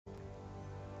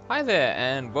Hi there,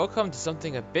 and welcome to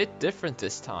something a bit different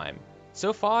this time.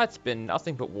 So far it's been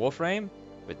nothing but Warframe,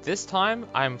 but this time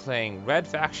I'm playing Red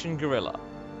Faction Guerrilla.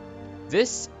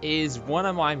 This is one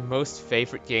of my most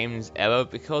favorite games ever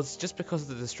because of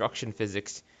the destruction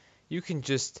physics. You can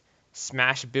just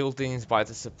smash buildings by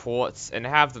the supports and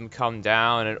have them come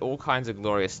down and all kinds of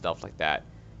glorious stuff like that.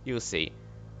 You'll see.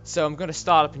 So I'm going to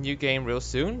start up a new game real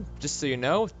soon. Just so you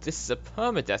know, this is a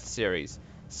permadeath series.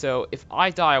 So if I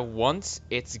die once,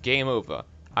 it's game over.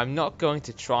 I'm not going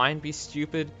to try and be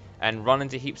stupid and run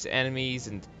into heaps of enemies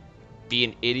and be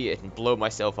an idiot and blow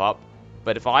myself up.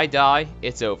 But if I die,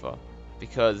 it's over.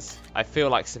 Because I feel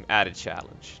like some added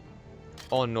challenge.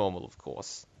 On normal, of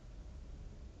course.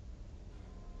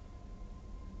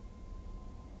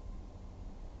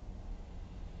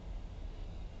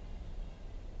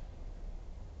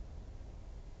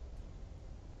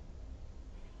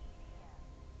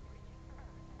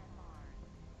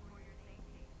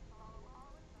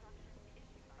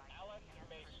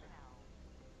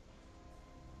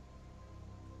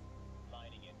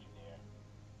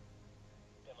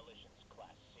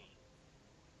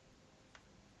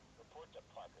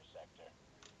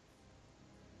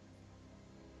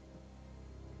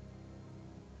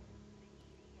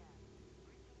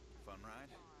 Fun ride?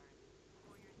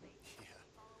 Yeah,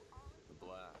 a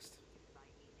blast.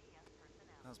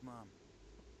 How's Mom?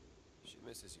 She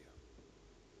misses you.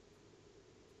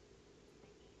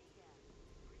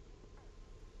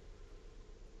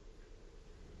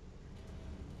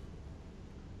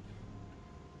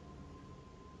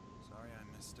 Sorry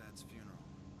I missed Dad's funeral.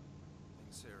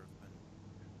 Things here have been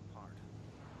hard.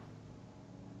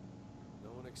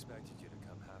 No one expected you to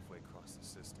come halfway across the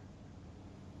system.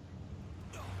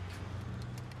 What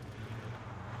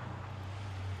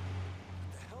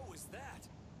the hell was that?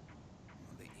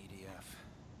 Well, the EDF.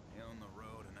 They own the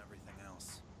road and everything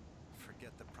else.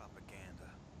 Forget the propaganda.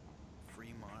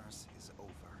 Free Mars is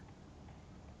over.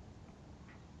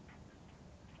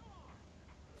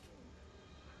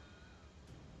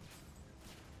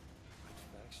 Red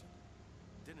Faction?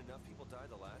 Didn't enough people die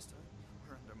the last time?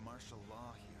 We're under martial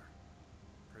law here.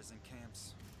 Prison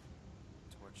camps.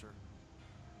 Torture.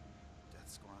 Death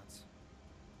squads.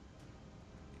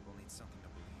 People need something to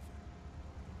believe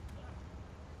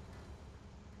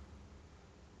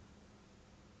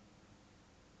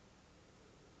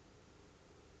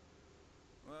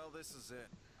in. Well, this is it.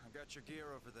 I've got your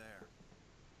gear over there.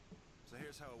 So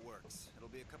here's how it works. It'll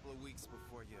be a couple of weeks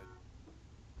before you...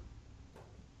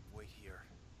 wait here.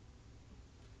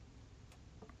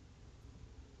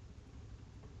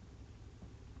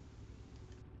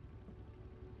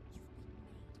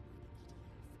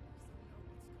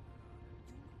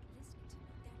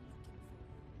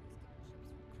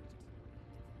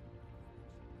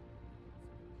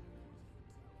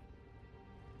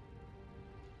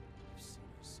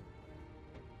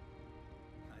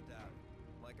 I doubt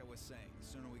it. Like I was saying, the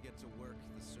sooner we get to work,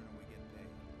 the sooner we get paid.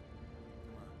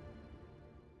 Come on.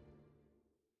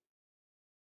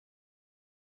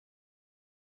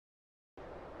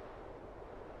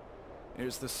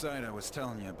 Here's the site I was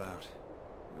telling you about.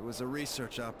 It was a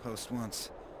research outpost once,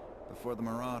 before the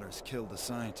Marauders killed the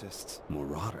scientists.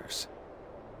 Marauders?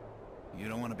 You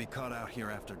don't want to be caught out here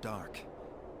after dark,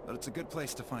 but it's a good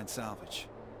place to find salvage.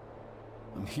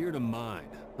 I'm here to mine,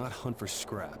 not hunt for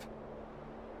scrap.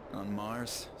 On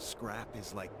Mars, scrap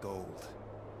is like gold.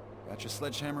 Got your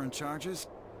sledgehammer and charges?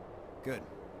 Good.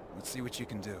 Let's see what you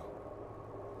can do.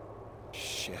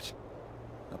 Shit.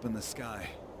 Up in the sky.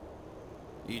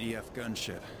 EDF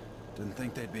gunship. Didn't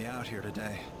think they'd be out here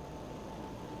today.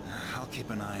 I'll keep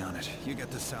an eye on it. You get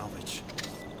the salvage.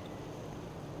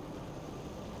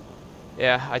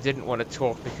 Yeah, I didn't want to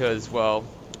talk because, well,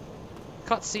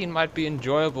 cutscene might be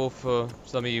enjoyable for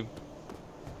some of you,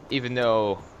 even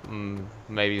though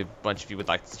maybe a bunch of you would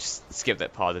like to just skip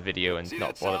that part of the video and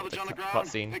not bother with the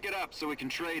cutscene. Pick it up so we can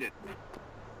trade it.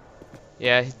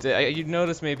 Yeah, you'd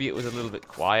notice maybe it was a little bit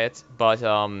quiet, but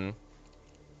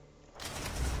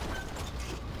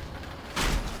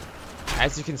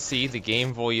as you can see, the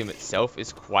game volume itself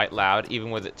is quite loud,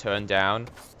 even with it turned down.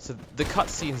 So the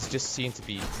cutscenes just seem to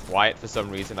be quiet for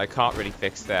some reason. I can't really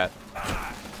fix that.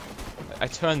 I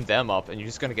turned them up, and you're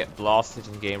just gonna get blasted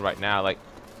in game right now. Like,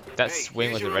 that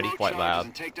swing was already quite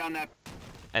loud.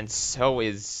 And so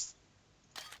is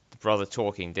the brother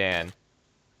talking, Dan.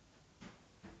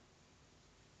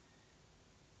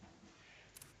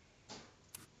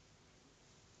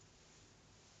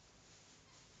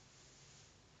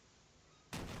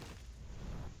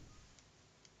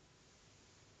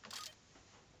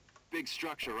 Big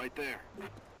structure right there.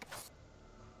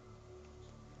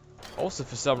 Also,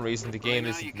 for some reason, the game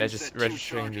isn't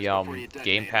registering the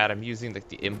gamepad I'm using, like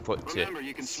the input to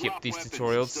skip these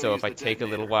tutorials. So if I take a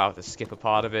little while to skip a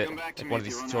part of it, like one of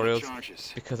these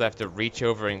tutorials, because I have to reach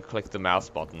over and click the mouse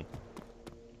button.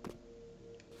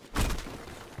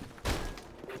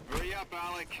 Hurry up,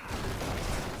 Alec.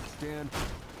 Dan,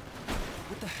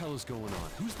 what the hell is going on?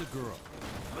 Who's the girl?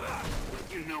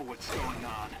 You know what's going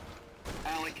on.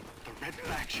 Alec, the Red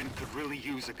Faction could really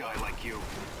use a guy like you.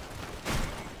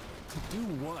 To do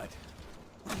what?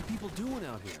 What are you people doing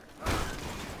out here?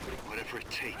 Whatever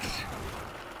it takes.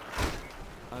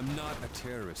 I'm not a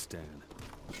terrorist, Dan.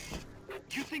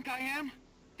 You think I am?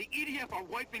 The EDF are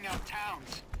wiping out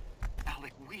towns.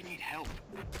 Alec, we need help.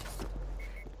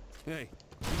 Hey,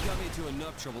 you got me into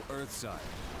enough trouble Earthside.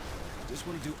 Just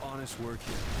want to do honest work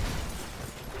here.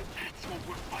 That's what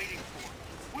we're fighting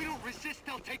for. We don't resist,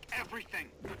 they'll take everything.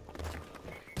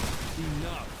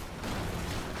 Enough.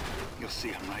 You'll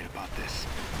see I'm right about this.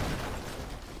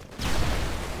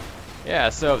 Yeah,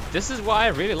 so this is why I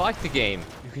really like the game.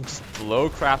 You can just blow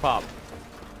crap up.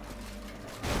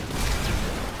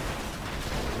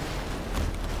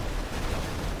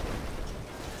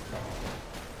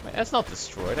 Wait, that's not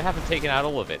destroyed. I haven't taken out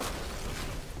all of it.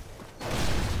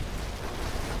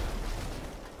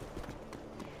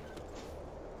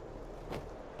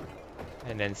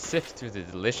 And then sift through the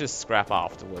delicious scrap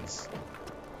afterwards.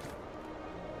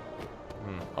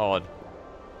 Odd.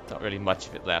 Not really much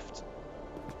of it left.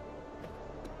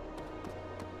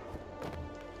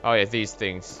 Oh yeah, these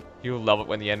things. You'll love it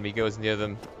when the enemy goes near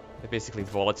them. They're basically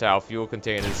volatile fuel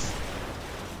containers.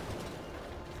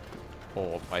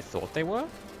 Or I thought they were?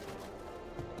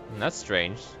 That's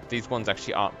strange. These ones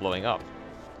actually aren't blowing up.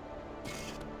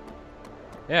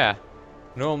 Yeah.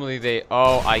 Normally they...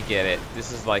 Oh, I get it.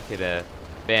 This is like an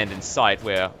abandoned site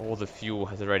where all the fuel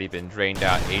has already been drained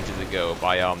out ages ago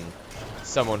by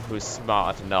someone who's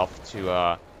smart enough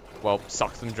to, well,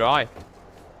 suck them dry.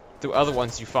 The other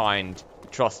ones you find,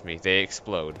 trust me, they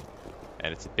explode.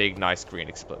 And it's a big, nice green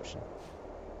explosion.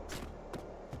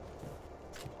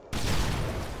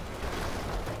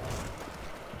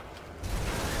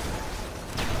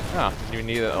 Ah, you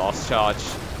need a lost charge.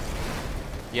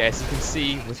 Yeah, as you can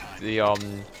see with the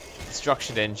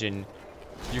destruction engine,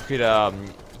 you could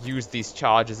use these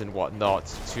charges and whatnot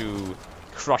to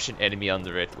crush an enemy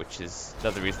under it, which is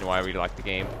another reason why I really like the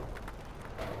game.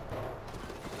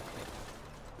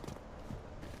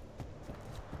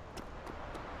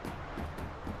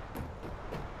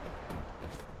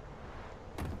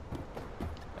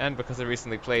 And because I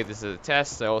recently played this as a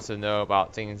test, I also know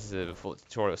about things before the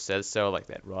tutorial says so, like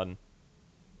that run.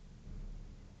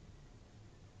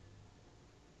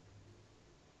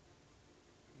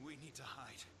 We need to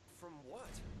hide. From what?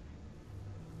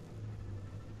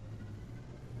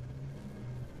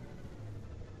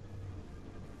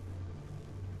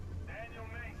 Daniel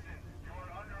Mason, you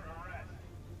are under arrest.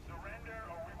 Surrender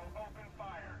or we will open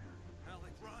fire.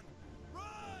 Alec, run!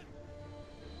 Run!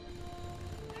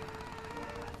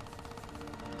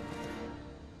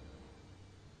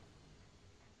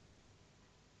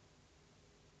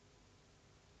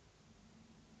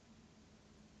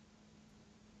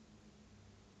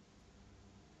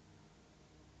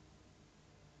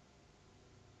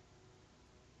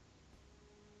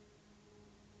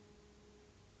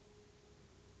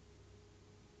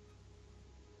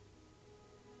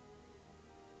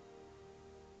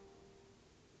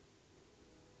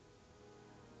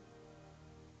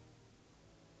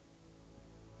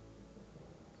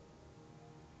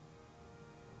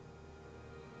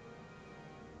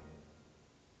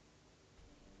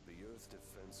 The Earth's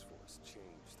Defense Force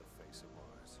changed the face of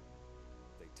Mars.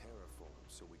 They terraformed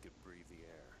so we could breathe the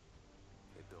air.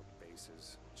 They built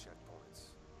bases,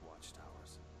 checkpoints,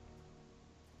 watchtowers.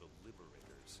 The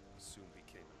Liberators soon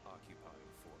became an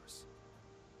occupying force.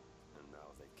 And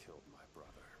now they killed my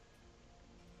brother.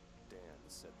 Dan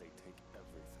said they'd take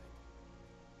everything.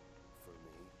 For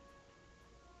me,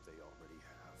 they already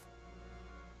have.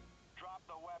 Drop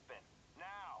the weapon.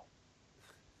 Now!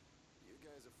 You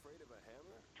guys afraid of a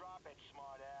hammer? Drop it,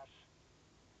 smartass.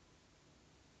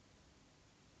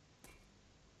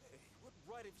 Hey, what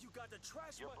right have you got to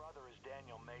trash Your my... brother is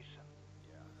Daniel Mason.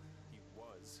 Yeah, he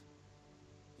was.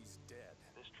 He's dead.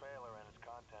 This trailer and its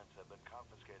contents have been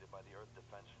confiscated by the Earth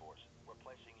Defense Force. We're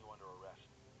placing you under arrest.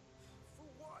 For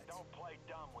what? Don't play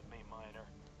dumb with me, Miner.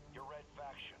 You're Red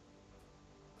Faction.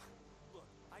 Look,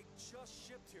 I just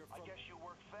shipped here from... I guess you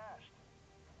work fast.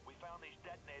 We found these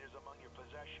detonators among your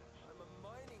possessions. I'm a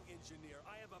mining engineer.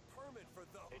 I have a permit for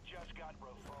those. It just got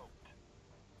revoked.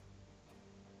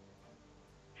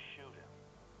 Shoot him.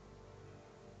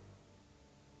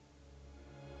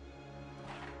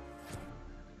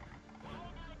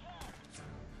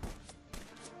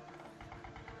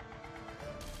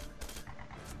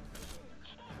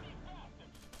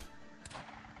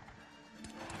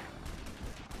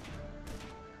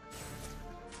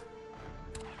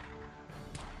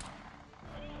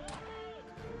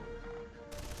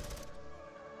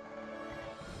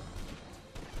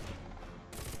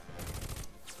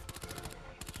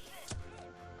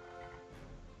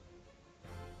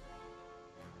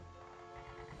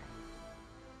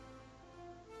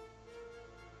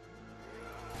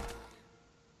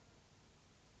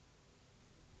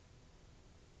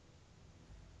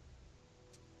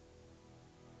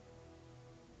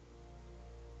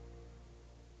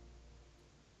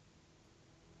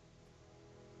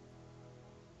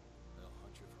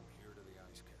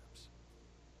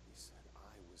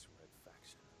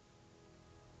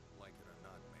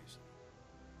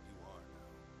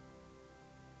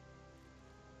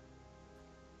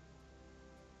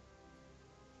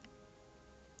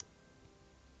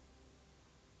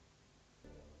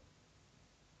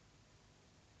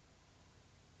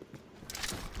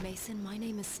 Mason, my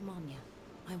name is Samanya.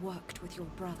 I worked with your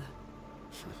brother.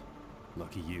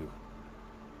 Lucky you.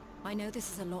 I know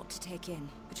this is a lot to take in,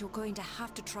 but you're going to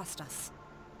have to trust us.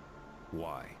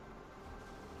 Why?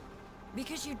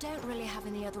 Because you don't really have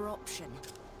any other option.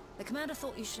 The commander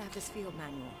thought you should have this field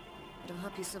manual. It'll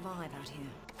help you survive out here.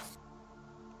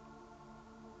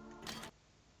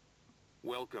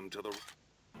 Welcome to the...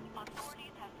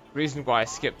 Reason why I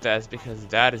skipped that is because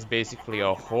that is basically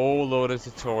a whole load of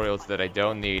tutorials that I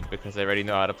don't need because I already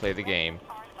know how to play the game.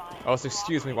 Also,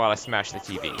 excuse me while I smash the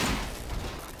TV.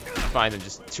 I find them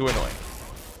just too annoying.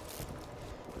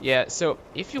 Yeah, so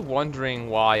if you're wondering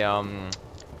why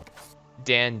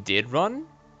Dan did run,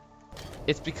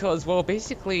 it's because, well,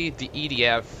 basically the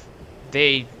EDF,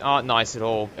 they aren't nice at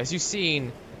all. As you've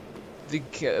seen, one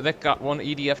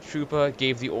EDF trooper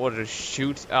gave the order to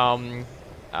shoot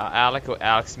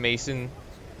Alex Mason.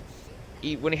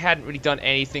 When he hadn't really done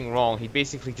anything wrong, he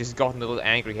basically just gotten a little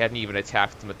angry. He hadn't even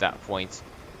attacked him at that point.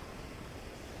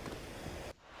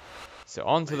 So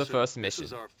on to the first mission.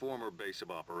 This is our former base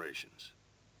of operations.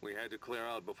 We had to clear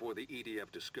out before the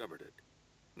EDF discovered it.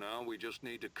 Now we just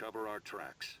need to cover our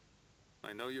tracks.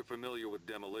 I know you're familiar with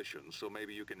demolition, so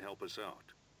maybe you can help us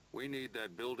out. We need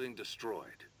that building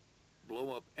destroyed.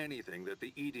 Blow up anything that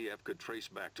the EDF could trace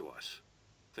back to us.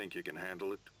 Think you can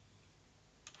handle it?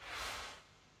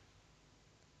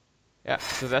 Yeah,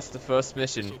 so that's the first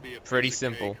mission. Pretty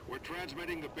simple. We're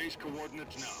transmitting the base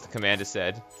coordinates now. The commander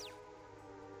said.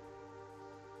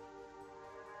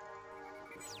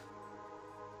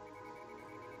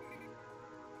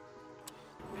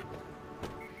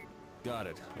 Got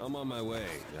it. I'm on my way.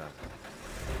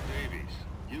 Davies.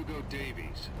 Hugo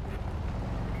Davies.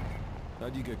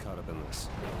 How'd you get caught up in this?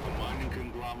 The mining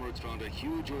conglomerates found a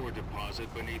huge ore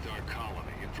deposit beneath our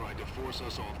colony and tried to force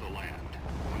us off the land.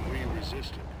 When we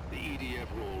resisted, the EDF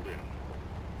rolled in.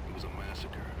 It was a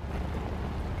massacre.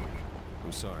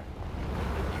 I'm sorry.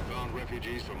 I found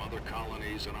refugees from other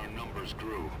colonies and our numbers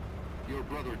grew. Your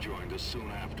brother joined us soon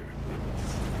after.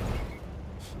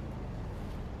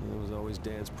 It was always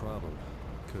Dan's problem.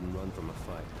 Couldn't run from a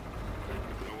fight.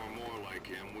 If there were more like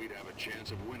him, we'd have a chance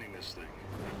of winning this thing.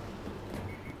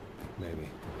 Maybe.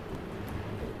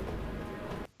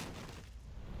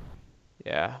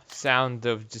 Yeah, sound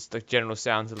of just the general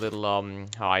sound's a little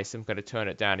high, so I'm gonna turn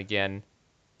it down again.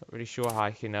 Not really sure how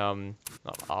I can not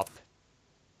up.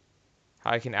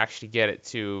 How I can actually get it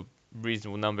to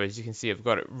reasonable numbers. You can see I've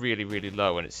got it really, really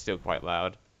low and it's still quite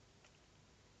loud.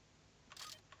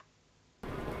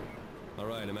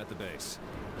 Alright, I'm at the base.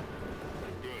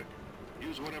 Good.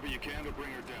 Use whatever you can to bring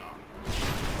her down.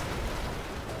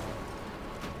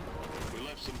 We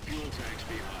left some fuel tanks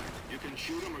behind. You can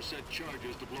shoot them or set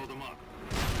charges to blow them up.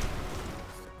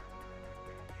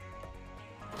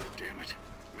 Damn it.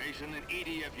 Mason, an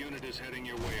EDF unit is heading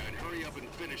your way. I'd hurry up and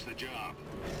finish the job.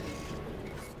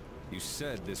 You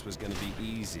said this was gonna be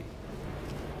easy.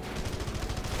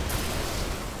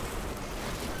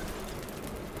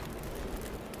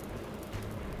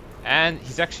 And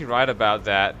he's actually right about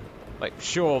that. Like,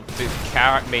 sure,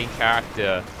 the main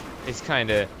character is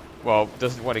kind of, well,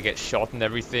 doesn't want to get shot and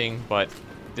everything, but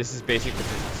this is basically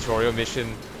the tutorial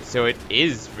mission, so it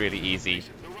is really easy.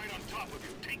 They're right on top of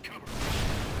you. Take cover.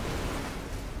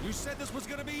 You said this was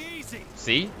gonna be easy!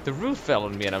 See? The roof fell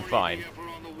on me and I'm fine. EDF are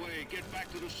on the way. Get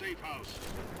back to the safe house.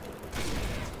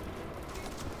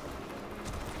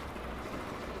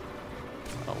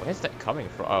 Oh, where's that coming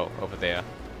from? Oh, over there.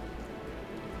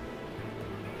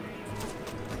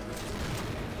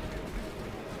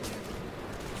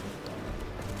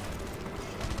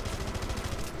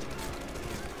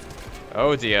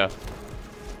 Oh dear.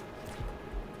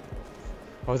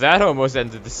 Oh, that almost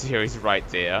ended the series right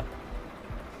there.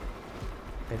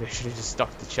 Maybe I should have just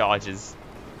stuck the charges.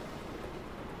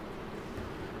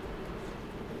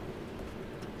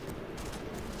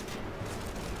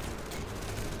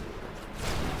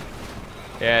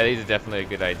 Yeah, these are definitely a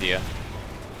good idea.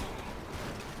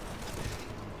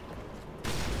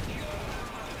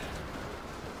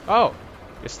 Oh,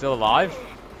 you're still alive?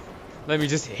 Let me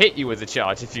just hit you with the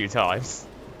charge a few times.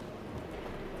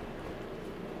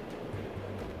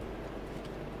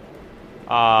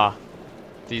 Ah,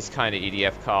 these kind of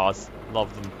EDF cars.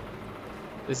 Love them.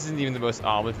 This isn't even the most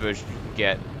armored version you can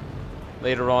get.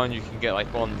 Later on, you can get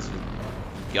like ones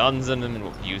with guns in them and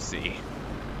what you see.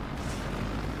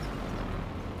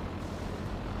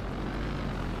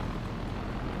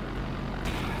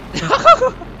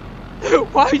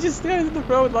 Why are you just standing in the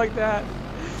road like that?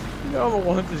 You know I'm a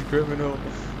wanted criminal,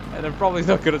 and I'm probably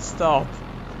not gonna stop.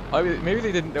 I mean, maybe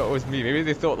they didn't know it was me. Maybe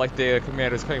they thought like their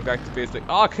commander was coming back to base like,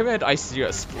 "Ah, oh, command, I see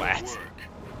you, splat."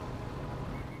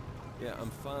 Yeah,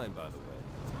 I'm fine, by the way.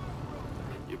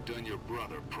 You've done your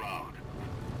brother proud.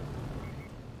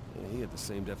 Yeah, he had the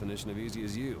same definition of easy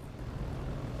as you.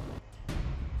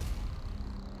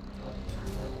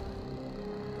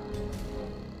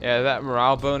 Yeah, that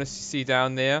morale bonus you see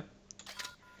down there.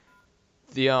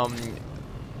 The more.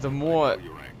 I know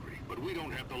you're angry, but we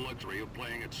don't have the luxury of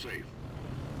playing it safe.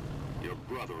 Your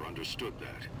brother understood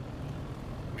that.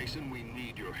 Mason, we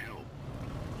need your help.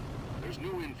 There's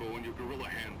new info in your Guerrilla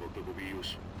handbook that will be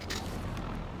useful.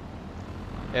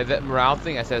 Yeah, that morale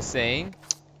thing, as I was saying,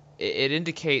 it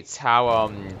indicates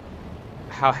how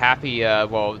happy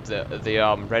well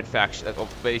the red faction,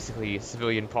 basically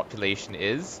civilian population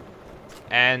is,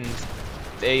 and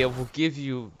they will give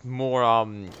you more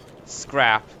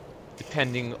scrap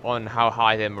depending on how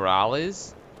high their morale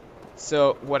is.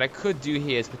 So what I could do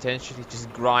here is potentially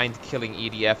just grind killing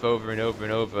EDF over and over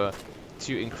and over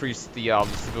to increase the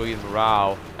civilian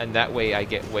morale, and that way I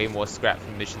get way more scrap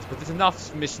from missions. But there's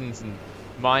enough missions and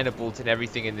minables and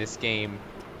everything in this game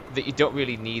that you don't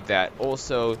really need that.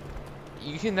 Also,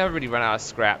 you can never really run out of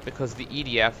scrap because the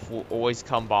EDF will always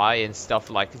come by in stuff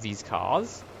like these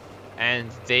cars,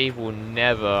 and they will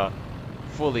never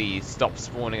fully stop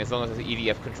spawning as long as it's an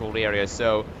EDF controlled area.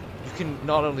 So you can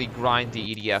not only grind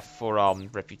the EDF for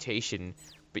reputation,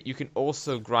 but you can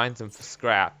also grind them for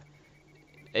scrap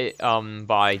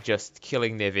by just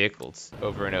killing their vehicles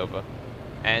over and over.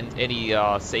 And any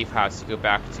safe house you go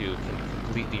back to can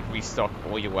completely restock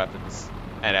all your weapons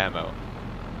and ammo.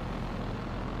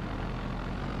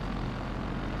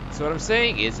 So what I'm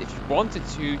saying is, if you wanted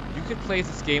to, you could play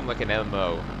this game like an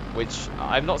MMO, which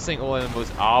I'm not saying all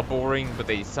MMOs are boring, but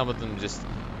some of them just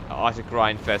are a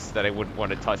grind fest that I wouldn't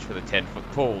want to touch with a 10-foot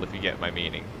pole, if you get my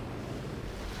meaning.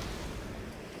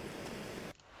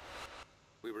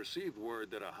 We received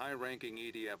word that a high-ranking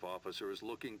EDF officer is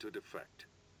looking to defect.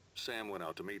 Sam went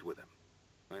out to meet with him.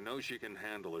 I know she can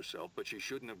handle herself, but she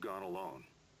shouldn't have gone alone.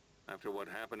 After what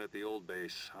happened at the old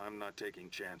base, I'm not taking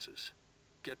chances.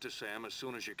 Get to Sam as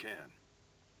soon as you can.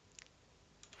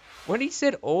 When he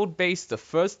said old base, the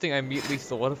first thing I immediately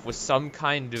thought of was some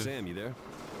kind of... Sam, you there?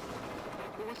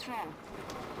 What's wrong?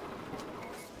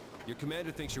 Your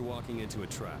commander thinks you're walking into a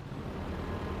trap.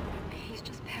 He's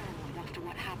just paranoid after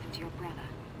what happened to your brother.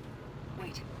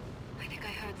 Wait, I think I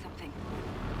heard something.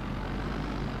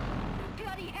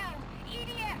 Bloody hell!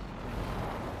 EDF!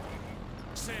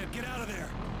 Sam, get out of there!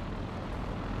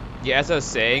 Yeah, as I was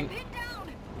saying, Get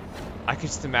down! I could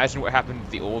just imagine what happened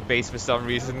at the old base for some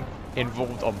reason.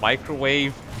 Involved a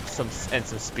microwave, and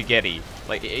some spaghetti.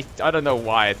 Like, I don't know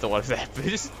why I thought of that, but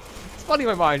it's funny in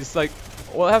my mind. It's like,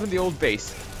 what happened at the old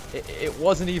base? It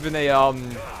wasn't even a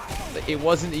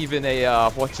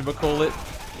whatchamacallit,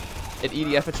 an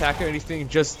EDF attack or anything.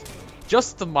 Just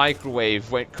the microwave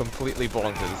went completely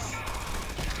bonkers.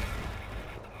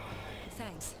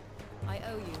 Thanks. I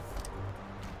owe you.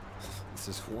 This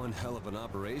is one hell of an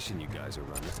operation you guys are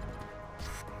running.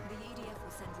 The EDF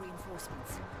will send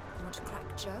reinforcements. You want to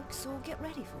crack jokes or get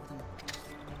ready for them?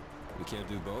 We can't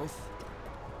do both?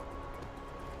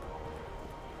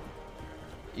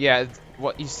 Yeah,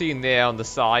 what you see in there on the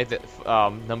side, that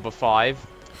number 5,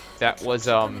 that was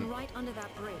Coming right under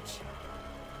that bridge.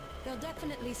 They'll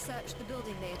definitely search the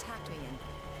building they attacked me in.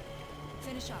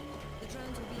 Finish up. The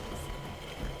drones will be here.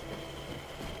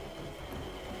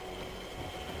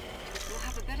 You'll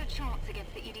have a better chance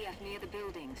against the EDF near the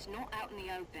buildings, not out in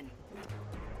the open.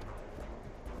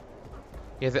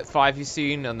 yeah, that 5 you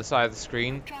seen on the side of the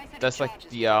screen. That's like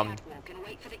the And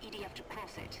wait for the EDF to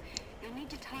cross it. You'll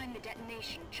need to time the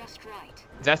detonation just right.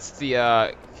 that's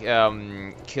the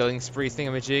killing spree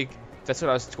thingamajig. That's what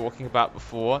I was talking about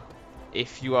before.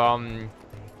 If you like,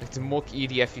 the more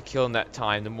EDF you kill in that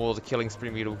time, the more the killing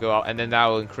spree meter will go up, and then that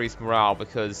will increase morale,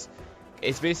 because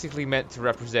it's basically meant to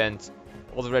represent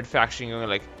all the red faction going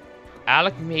like,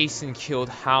 Alec Mason killed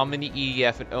how many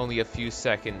EDF in only a few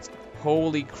seconds?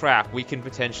 Holy crap, we can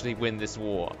potentially win this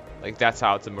war. Like, that's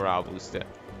how it's a morale booster.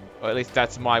 Or at least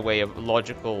that's my way of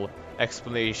logical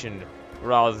explanation,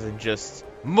 rather than just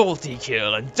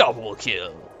multi-kill and double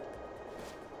kill.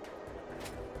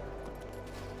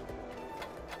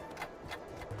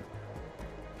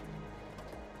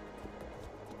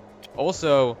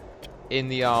 Also, in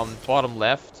the bottom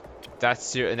left,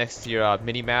 that's next to your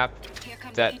mini-map,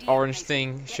 that orange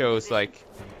thing shows like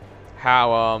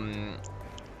how much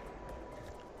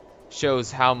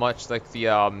like the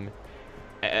how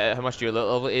much your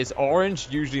level is. Orange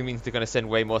usually means they're gonna send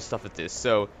way more stuff at this,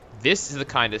 so this is the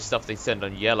kind of stuff they send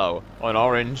on yellow. On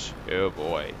orange, oh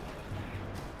boy.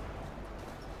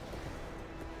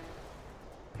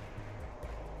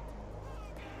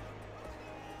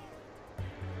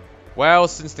 Well,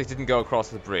 since they didn't go across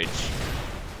the bridge.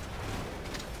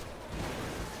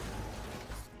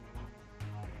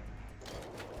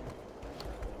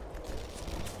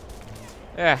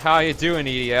 Yeah, how you doing,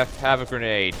 EDF? Have a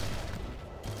grenade.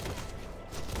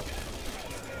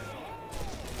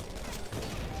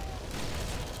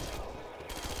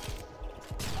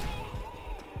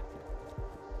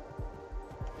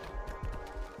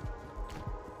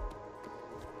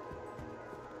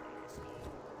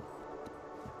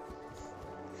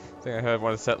 I think I heard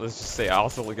one of the settlers just say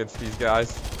arsehole against these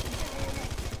guys.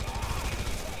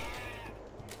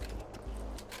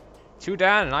 2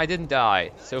 down and I didn't die.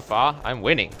 So far, I'm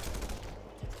winning.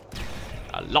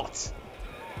 A lot.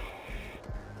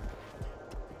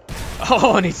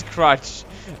 Oh, and he's crutch.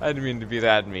 I didn't mean to be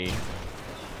that mean.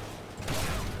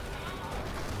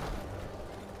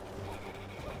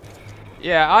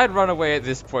 Yeah, I'd run away at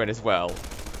this point as well.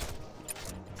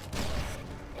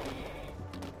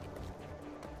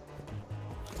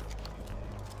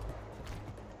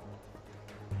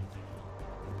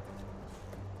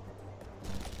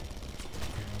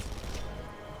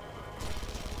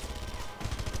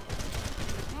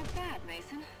 Not bad,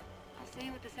 Mason. I'll see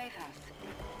you at the safe house.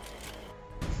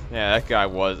 Yeah, that guy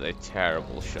was a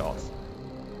terrible shot.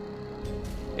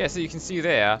 Yeah, so you can see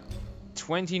there,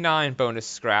 29 bonus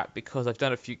scrap because I've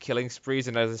done a few killing sprees,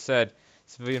 and as I said,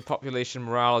 civilian population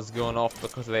morale has gone off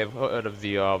because they've heard of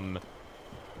the,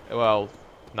 well,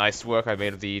 nice work I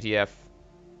made of the EDF.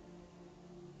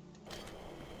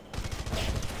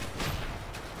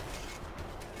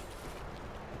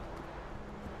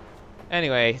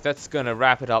 Anyway, that's gonna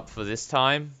wrap it up for this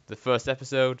time, the first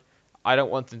episode. I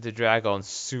don't want them to drag on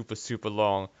super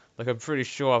long. Like, I'm pretty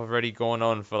sure I've already gone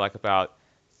on for like about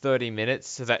 30 minutes,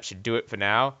 so that should do it for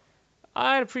now.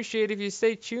 I'd appreciate if you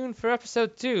stay tuned for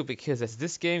episode 2, because as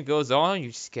this game goes on, you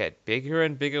just get bigger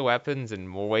and bigger weapons and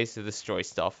more ways to destroy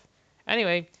stuff.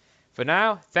 Anyway, for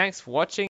now, thanks for watching.